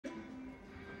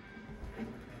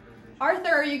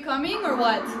Arthur, are you coming or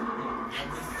what?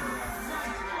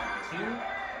 Two,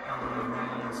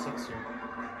 6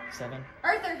 or 7.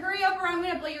 Arthur, hurry up or I'm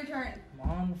gonna play your turn. I'm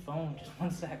on the phone. Just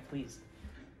 1 sec, please.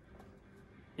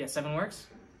 Yeah, 7 works?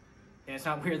 And it's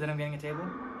not weird that I'm getting a table?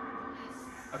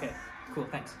 Okay, cool,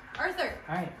 thanks. Arthur!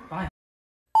 Alright, fine.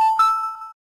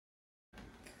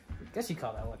 Guess you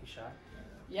call that a lucky shot.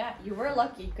 Yeah, you were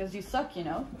lucky because you suck, you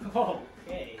know.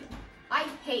 Okay. I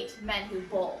hate men who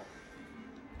bowl.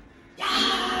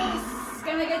 Yes!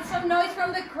 Can I get some noise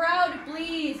from the crowd,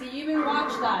 please? You even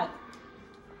watch that.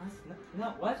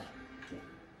 No, what?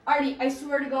 Artie, I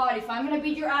swear to God, if I'm gonna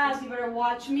beat your ass, you better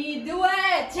watch me do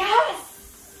it!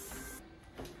 Yes!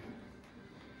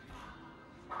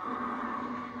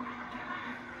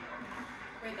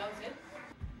 Wait, that was it?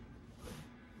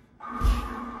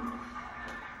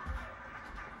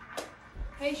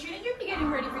 Hey, shouldn't you be getting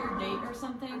ready for your date or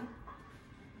something?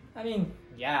 I mean,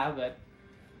 yeah, but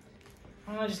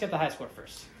I'm gonna just get the high score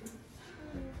first.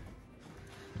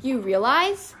 You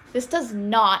realize this does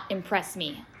not impress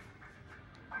me.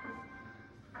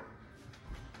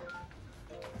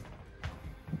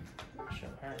 Show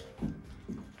her.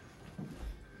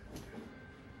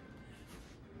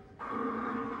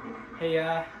 Hey,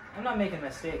 I'm not making a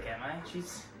mistake, am I?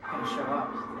 She's gonna show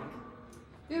up, you think?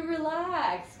 Dude,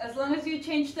 relax. As long as you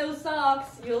change those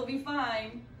socks, you'll be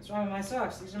fine. What's wrong with my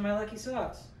socks? These are my lucky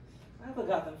socks. My uncle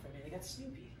got them for me. They got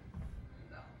Snoopy.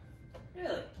 No.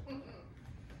 Really? Mm-mm.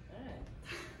 Alright.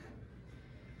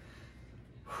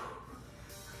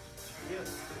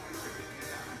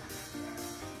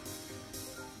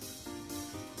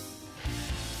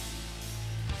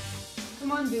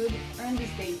 Come on, dude. Earn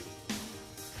this date.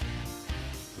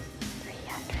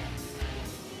 300.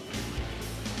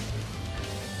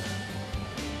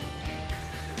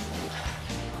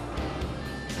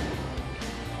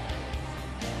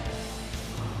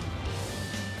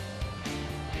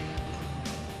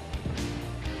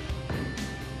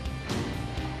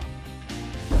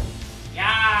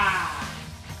 Yeah!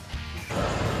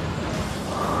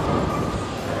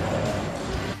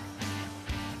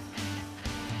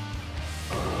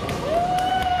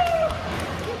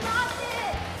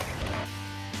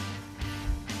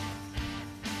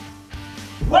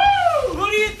 Woo! Who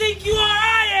do you think you are?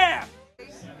 I am!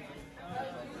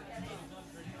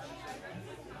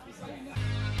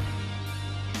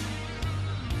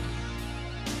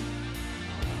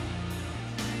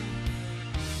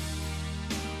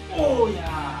 Oh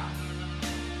yeah!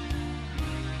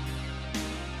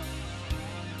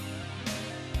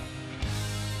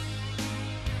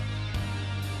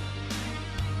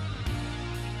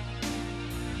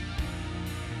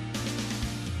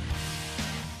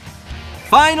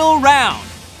 Final round.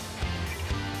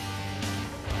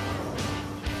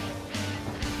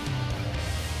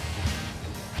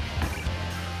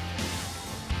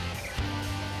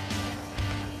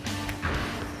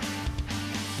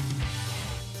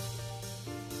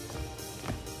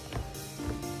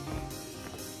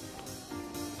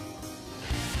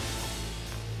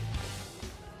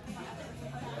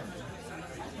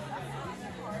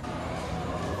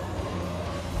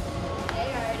 Hey,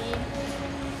 Artie.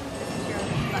 This is your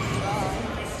lucky ball.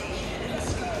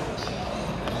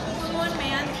 Come on,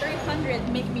 man. 300.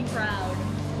 Make me proud.